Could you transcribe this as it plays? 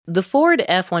The Ford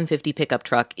F-150 pickup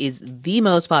truck is the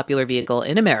most popular vehicle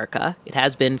in America. It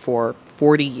has been for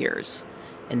 40 years.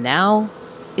 And now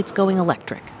it's going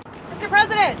electric. Mr.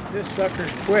 President! This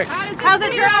sucker's quick. How's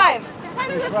it drive? How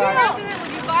does it feel?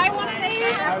 Would you buy one of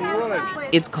these? I would.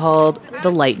 It's called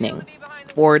the Lightning.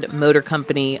 Ford Motor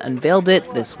Company unveiled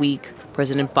it this week.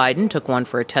 President Biden took one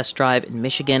for a test drive in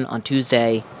Michigan on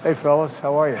Tuesday. Hey, fellas,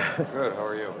 how are you? Good, how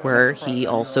are you? Where he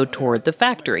also toured the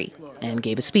factory and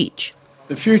gave a speech.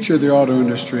 The future of the auto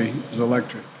industry is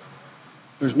electric.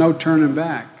 There's no turning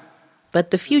back.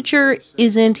 But the future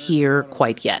isn't here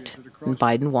quite yet. And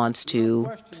Biden wants to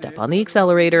step on the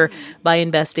accelerator by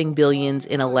investing billions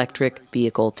in electric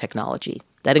vehicle technology.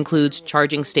 That includes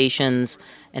charging stations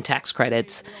and tax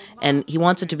credits, and he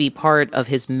wants it to be part of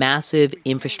his massive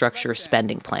infrastructure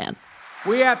spending plan.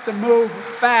 We have to move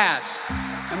fast,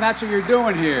 and that's what you're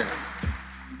doing here.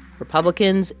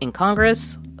 Republicans in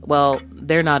Congress, well,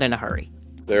 they're not in a hurry.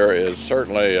 There is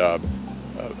certainly a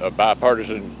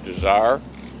bipartisan desire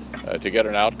to get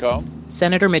an outcome.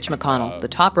 Senator Mitch McConnell, the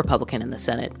top Republican in the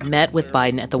Senate, met with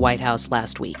Biden at the White House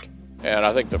last week. And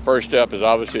I think the first step is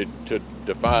obviously to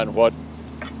define what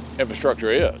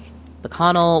infrastructure is.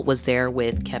 McConnell was there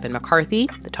with Kevin McCarthy,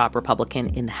 the top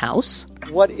Republican in the House.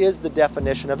 What is the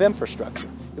definition of infrastructure?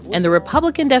 And the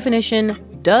Republican definition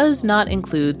does not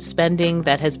include spending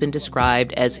that has been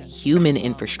described as human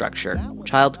infrastructure,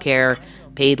 childcare,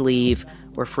 paid leave,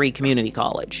 or free community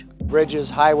college. Bridges,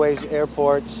 highways,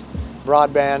 airports,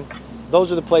 broadband,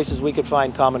 those are the places we could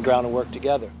find common ground and work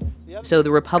together. So the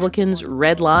Republicans'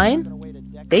 red line?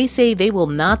 They say they will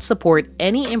not support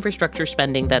any infrastructure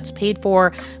spending that's paid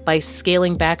for by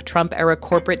scaling back Trump-era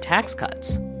corporate tax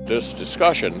cuts. This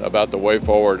discussion about the way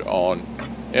forward on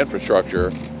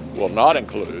infrastructure will not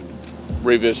include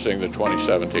revisiting the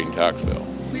 2017 tax bill.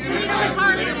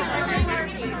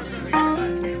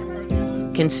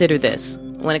 Consider this.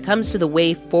 When it comes to the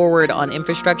way forward on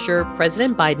infrastructure,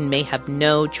 President Biden may have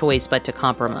no choice but to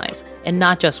compromise, and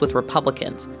not just with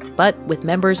Republicans, but with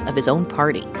members of his own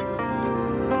party.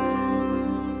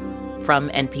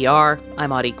 From NPR,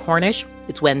 I'm Audie Cornish.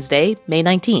 It's Wednesday, May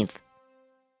 19th.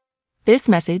 This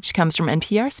message comes from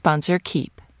NPR sponsor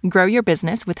Keep. Grow your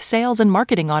business with sales and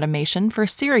marketing automation for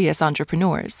serious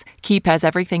entrepreneurs. Keep has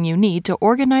everything you need to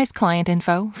organize client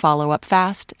info, follow up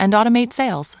fast, and automate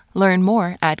sales. Learn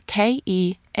more at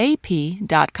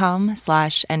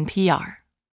keap.com/NPR.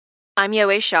 I'm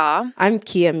Yowei Shaw. I'm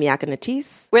Kia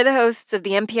Miakanatis. We're the hosts of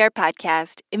the NPR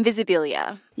podcast,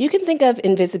 Invisibilia. You can think of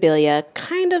Invisibilia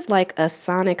kind of like a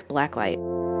sonic blacklight.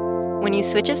 When you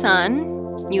switch us on,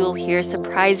 you will hear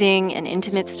surprising and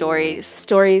intimate stories.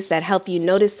 Stories that help you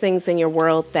notice things in your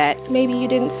world that maybe you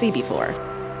didn't see before.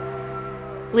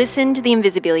 Listen to the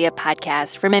Invisibilia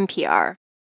podcast from NPR.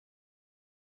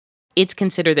 It's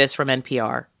Consider This from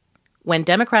NPR. When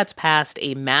Democrats passed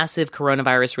a massive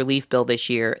coronavirus relief bill this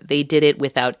year, they did it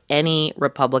without any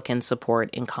Republican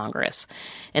support in Congress.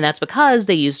 And that's because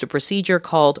they used a procedure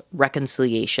called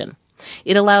reconciliation.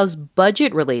 It allows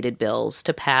budget-related bills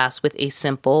to pass with a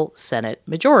simple Senate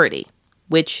majority,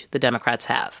 which the Democrats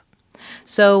have.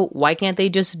 So why can't they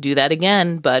just do that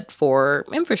again, but for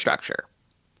infrastructure?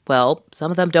 Well,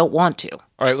 some of them don't want to.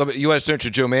 All right, U.S.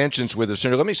 Senator Joe Manchin's with us.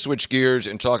 Senator, let me switch gears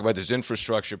and talk about this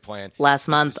infrastructure plan. Last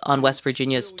month on West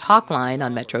Virginia's Talk Line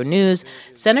on Metro News,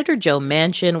 Senator Joe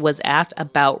Manchin was asked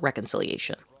about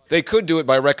reconciliation. They could do it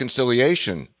by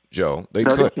reconciliation, Joe. They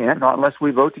can't, not unless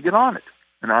we vote to get on it.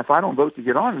 And if I don't vote to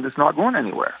get on it, it's not going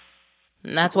anywhere.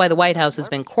 And that's why the White House has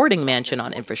been courting Manchin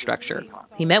on infrastructure.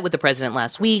 He met with the president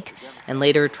last week and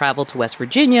later traveled to West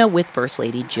Virginia with First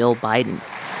Lady Jill Biden.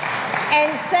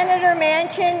 And Senator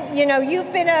Manchin, you know,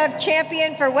 you've been a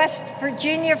champion for West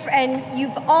Virginia, and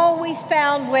you've always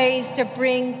found ways to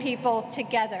bring people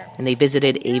together. And they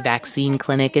visited a vaccine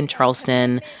clinic in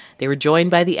Charleston. They were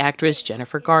joined by the actress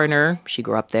Jennifer Garner. She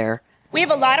grew up there. We have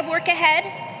a lot of work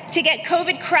ahead to get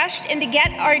COVID crushed and to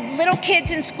get our little kids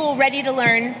in school ready to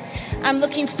learn. I'm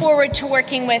looking forward to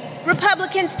working with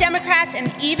Republicans, Democrats,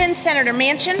 and even Senator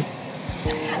Manchin.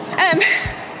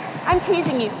 I'm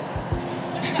teasing you.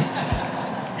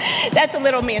 That's a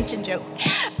little Manchin joke.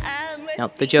 Now,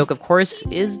 the joke, of course,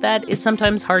 is that it's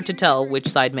sometimes hard to tell which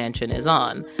side Manchin is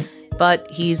on.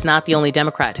 But he's not the only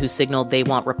Democrat who signaled they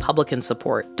want Republican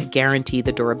support to guarantee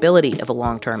the durability of a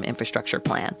long-term infrastructure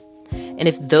plan. And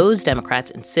if those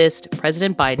Democrats insist,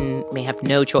 President Biden may have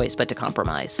no choice but to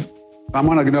compromise. I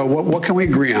want to know, what can we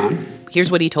agree on? Here's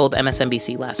what he told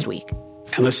MSNBC last week.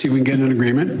 And let's see if we can get an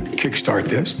agreement, kickstart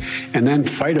this, and then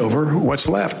fight over what's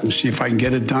left and see if I can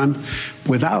get it done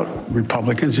without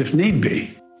Republicans if need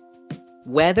be.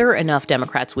 Whether enough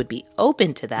Democrats would be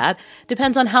open to that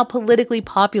depends on how politically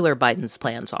popular Biden's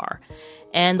plans are.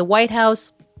 And the White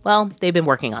House, well, they've been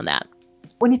working on that.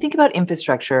 When you think about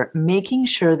infrastructure, making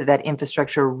sure that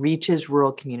infrastructure reaches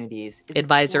rural communities.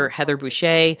 Advisor Heather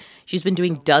Boushey, she's been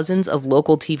doing dozens of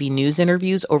local TV news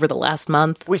interviews over the last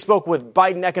month. We spoke with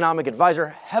Biden economic advisor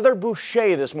Heather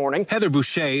Boushey this morning. Heather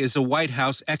Boushey is a White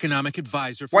House economic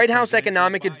advisor. White House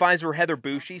economic advisor Heather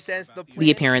Boushey says the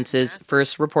appearances,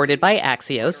 first reported by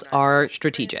Axios, are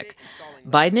strategic.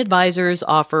 Biden advisors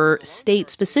offer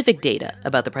state-specific data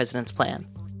about the president's plan.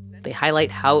 They highlight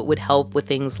how it would help with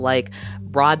things like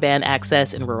broadband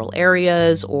access in rural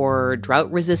areas or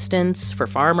drought resistance for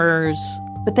farmers.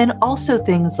 But then also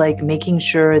things like making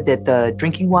sure that the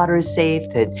drinking water is safe,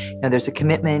 that there's a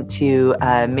commitment to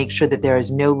make sure that there is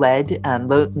no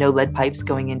lead pipes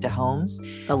going into homes.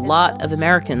 A lot of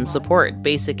Americans support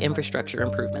basic infrastructure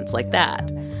improvements like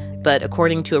that. But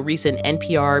according to a recent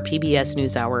NPR PBS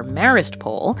NewsHour Marist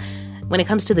poll, when it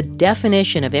comes to the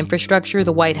definition of infrastructure,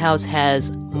 the White House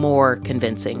has more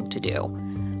convincing to do.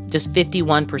 Just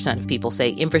 51% of people say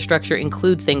infrastructure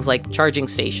includes things like charging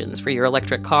stations for your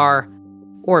electric car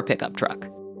or a pickup truck.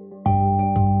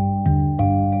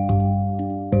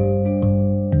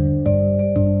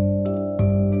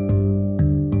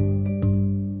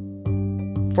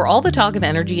 For all the talk of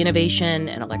energy innovation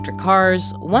and electric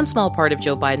cars, one small part of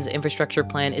Joe Biden's infrastructure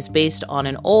plan is based on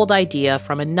an old idea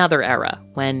from another era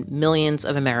when millions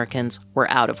of Americans were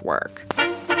out of work.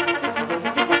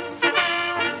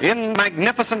 In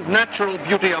magnificent natural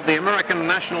beauty of the American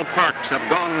national parks have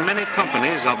gone many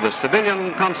companies of the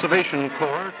Civilian Conservation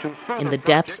Corps to further... In the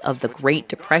depths of the Great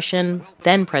Depression,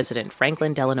 then-President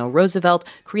Franklin Delano Roosevelt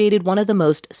created one of the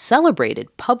most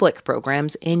celebrated public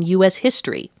programs in U.S.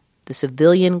 history, the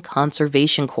Civilian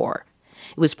Conservation Corps.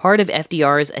 It was part of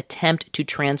FDR's attempt to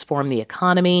transform the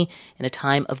economy in a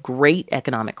time of great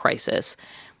economic crisis.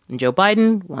 And Joe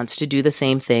Biden wants to do the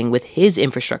same thing with his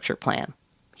infrastructure plan.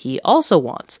 He also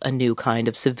wants a new kind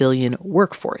of civilian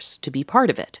workforce to be part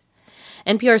of it.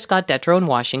 NPR's Scott Detrow in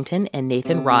Washington and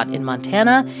Nathan Rott in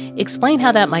Montana explain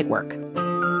how that might work.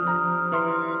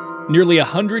 Nearly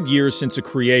 100 years since the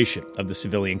creation of the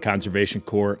Civilian Conservation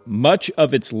Corps, much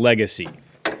of its legacy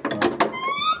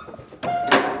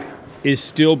is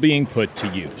still being put to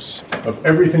use. Of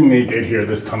everything they did here,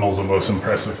 this tunnel's the most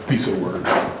impressive piece of work.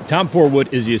 Tom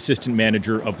Forwood is the assistant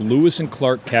manager of Lewis and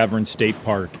Clark Cavern State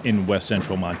Park in west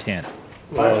central Montana.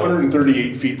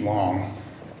 538 feet long,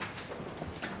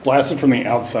 blasted from the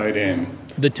outside in.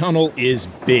 The tunnel is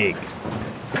big.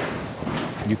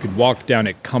 You could walk down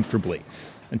it comfortably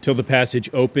until the passage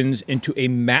opens into a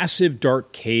massive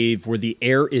dark cave where the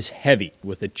air is heavy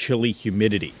with a chilly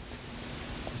humidity.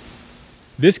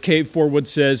 This cave, Forwood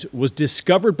says, was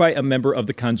discovered by a member of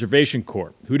the Conservation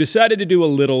Corps who decided to do a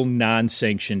little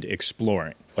non-sanctioned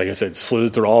exploring. Like I said,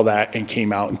 slithered through all that and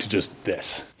came out into just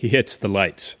this. He hits the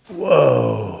lights.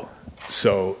 Whoa.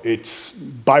 So it's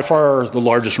by far the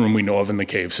largest room we know of in the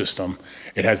cave system.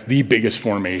 It has the biggest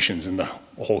formations in the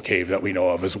whole cave that we know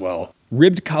of as well.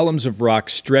 Ribbed columns of rock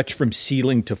stretch from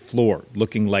ceiling to floor,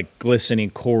 looking like glistening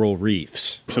coral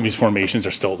reefs. Some of these formations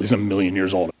are still at least 1 million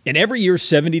years old. And every year,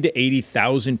 70,000 to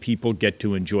 80,000 people get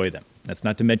to enjoy them. That's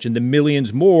not to mention the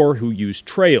millions more who use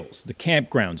trails, the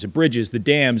campgrounds, the bridges, the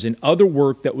dams, and other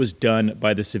work that was done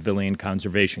by the Civilian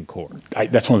Conservation Corps.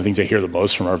 That's one of the things I hear the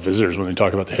most from our visitors when they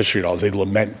talk about the history of it all, is they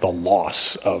lament the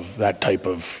loss of that type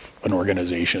of an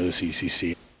organization of the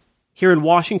CCC. Here in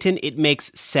Washington, it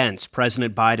makes sense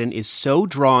President Biden is so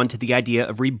drawn to the idea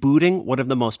of rebooting one of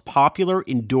the most popular,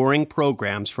 enduring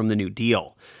programs from the New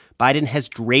Deal. Biden has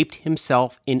draped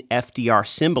himself in FDR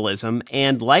symbolism,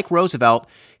 and like Roosevelt,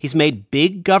 he's made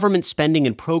big government spending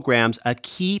and programs a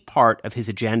key part of his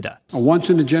agenda. A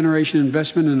once-in-a-generation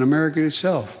investment in America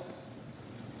itself.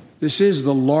 This is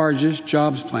the largest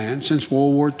jobs plan since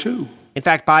World War II. In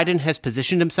fact, Biden has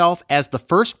positioned himself as the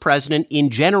first president in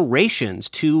generations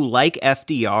to, like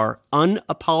FDR,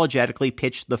 unapologetically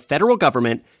pitch the federal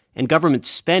government and government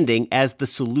spending as the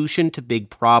solution to big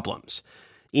problems.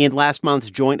 In last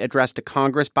month's joint address to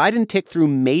Congress, Biden ticked through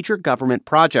major government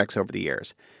projects over the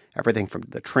years, everything from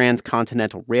the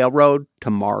Transcontinental Railroad to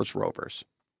Mars rovers.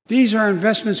 These are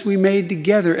investments we made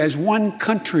together as one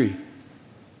country,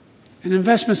 and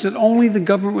investments that only the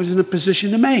government was in a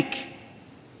position to make.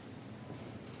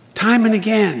 Time and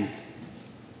again,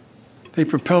 they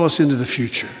propel us into the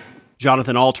future.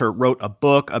 Jonathan Alter wrote a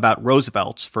book about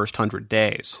Roosevelt's first 100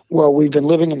 days. Well, we've been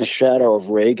living in the shadow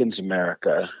of Reagan's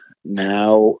America.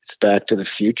 Now it's back to the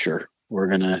future. We're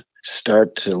going to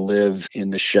start to live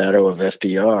in the shadow of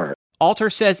FDR.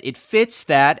 Alter says it fits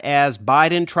that as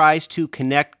Biden tries to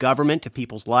connect government to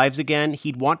people's lives again,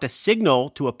 he'd want to signal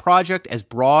to a project as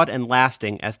broad and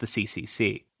lasting as the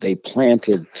CCC. They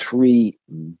planted 3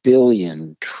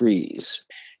 billion trees.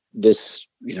 This,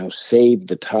 saved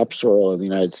the topsoil of the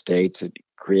United States. It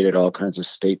created all kinds of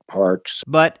state parks.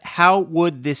 But how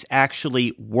would this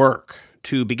actually work?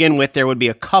 To begin with, there would be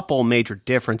a couple major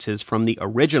differences from the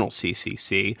original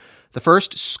CCC. The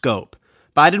first, scope.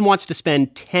 Biden wants to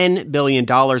spend $10 billion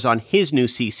on his new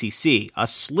CCC, a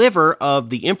sliver of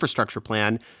the infrastructure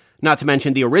plan, not to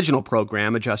mention the original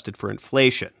program adjusted for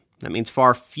inflation. That means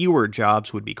far fewer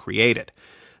jobs would be created.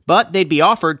 But they'd be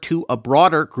offered to a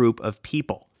broader group of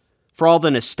people. For all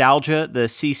the nostalgia the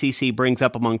CCC brings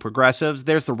up among progressives,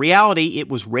 there's the reality it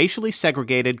was racially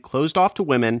segregated, closed off to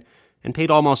women, and paid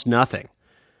almost nothing.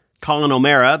 Colin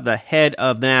O'Mara, the head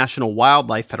of the National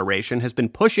Wildlife Federation, has been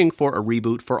pushing for a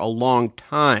reboot for a long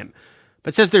time,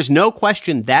 but says there's no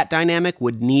question that dynamic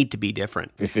would need to be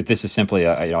different. If this is simply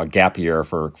a gap year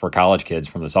for college kids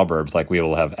from the suburbs, we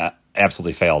will have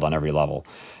absolutely failed on every level.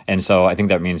 And so I think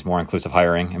that means more inclusive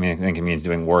hiring. I think it means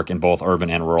doing work in both urban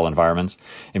and rural environments.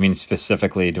 It means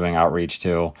specifically doing outreach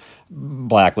to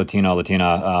Black, Latino,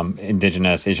 Latina,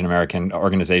 Indigenous, Asian American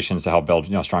organizations to help build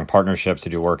strong partnerships to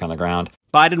do work on the ground.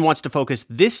 Biden wants to focus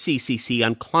this CCC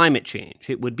on climate change.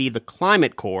 It would be the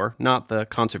Climate Corps, not the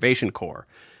Conservation Corps.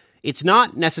 It's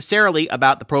not necessarily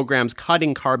about the program's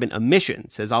cutting carbon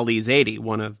emissions, says Ali Zaidi,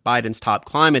 one of Biden's top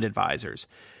climate advisors.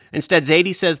 Instead,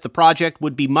 Zaidi says the project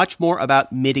would be much more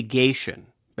about mitigation,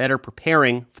 better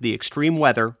preparing for the extreme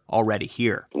weather already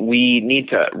here. We need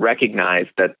to recognize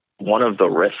that one of the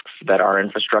risks that our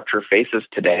infrastructure faces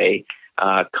today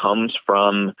comes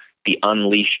from the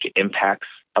unleashed impacts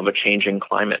of a changing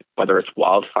climate, whether it's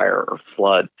wildfire or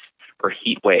flood or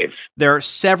heat waves. There are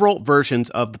several versions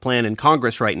of the plan in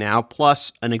Congress right now,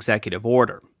 plus an executive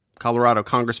order. Colorado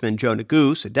Congressman Joe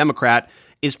Neguse, a Democrat,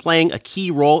 is playing a key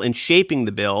role in shaping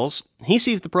the bills. He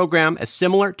sees the program as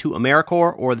similar to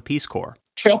AmeriCorps or the Peace Corps.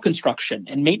 Trail construction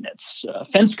and maintenance,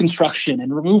 fence construction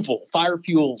and removal, fire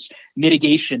fuels,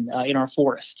 mitigation in our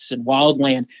forests, and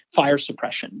wildland fire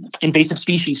suppression, invasive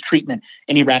species treatment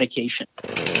and eradication.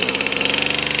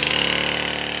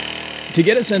 To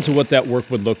get a sense of what that work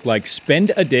would look like,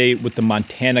 spend a day with the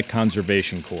Montana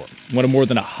Conservation Corps, one of more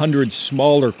than 100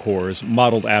 smaller corps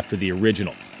modeled after the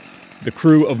original. The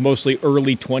crew of mostly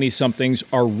early 20-somethings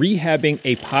are rehabbing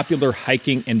a popular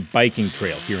hiking and biking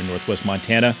trail here in northwest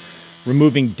Montana,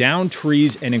 removing downed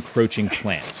trees and encroaching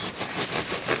plants.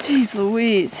 Jeez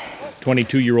Louise.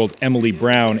 22-year-old Emily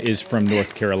Brown is from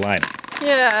North Carolina.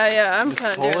 Yeah, I'm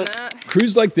kind of doing that.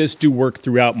 Crews like this do work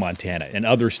throughout Montana and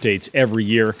other states every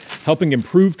year, helping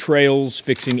improve trails,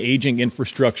 fixing aging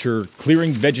infrastructure,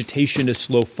 clearing vegetation to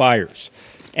slow fires.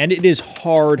 And it is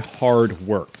hard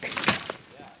work.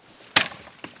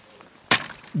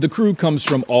 The crew comes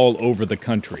from all over the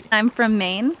country. I'm from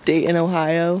Maine. Dayton,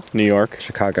 Ohio. New York.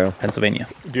 Chicago. Pennsylvania.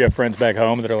 Do you have friends back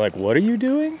home that are like, what are you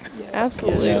doing? Yeah,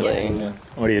 absolutely. Yeah.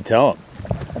 What do you tell them?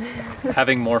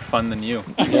 Having more fun than you.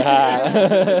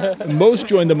 Most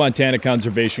join the Montana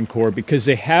Conservation Corps because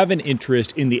they have an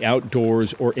interest in the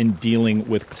outdoors or in dealing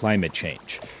with climate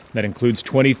change. That includes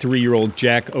 23-year-old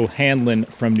Jack O'Hanlon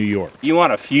from New York. You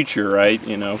want a future, right?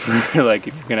 If you're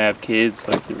going to have kids,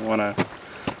 you want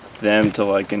them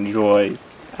to enjoy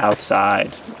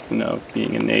outside,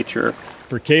 being in nature.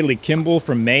 For Kaylee Kimball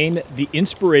from Maine, the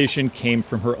inspiration came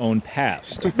from her own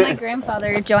past. My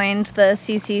grandfather joined the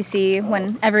CCC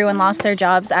when everyone lost their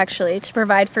jobs, actually, to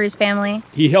provide for his family.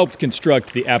 He helped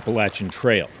construct the Appalachian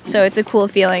Trail. So it's a cool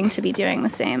feeling to be doing the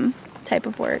same type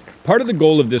of work. Part of the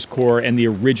goal of this corps and the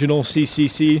original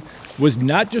CCC was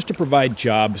not just to provide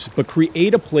jobs, but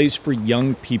create a place for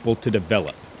young people to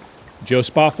develop. Joe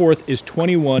Spofford is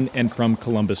 21 and from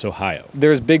Columbus, Ohio.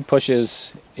 There's big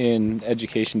pushes in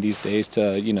education these days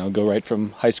to, go right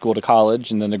from high school to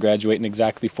college and then to graduate in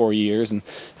exactly 4 years. And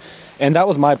that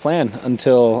was my plan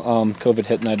until COVID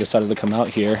hit and I decided to come out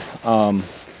here.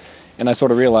 And I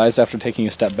sort of realized after taking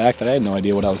a step back that I had no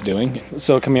idea what I was doing.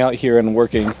 So coming out here and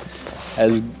working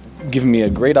has given me a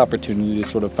great opportunity to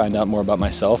sort of find out more about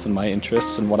myself and my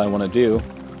interests and what I want to do.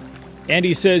 And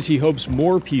he says he hopes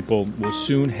more people will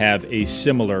soon have a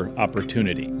similar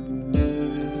opportunity.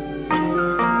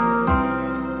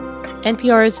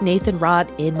 NPR's Nathan Rott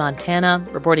in Montana,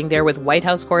 reporting there with White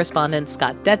House correspondent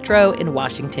Scott Detrow in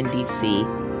Washington, D.C.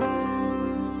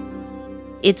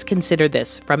 It's Consider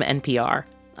This from NPR.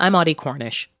 I'm Audie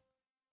Cornish.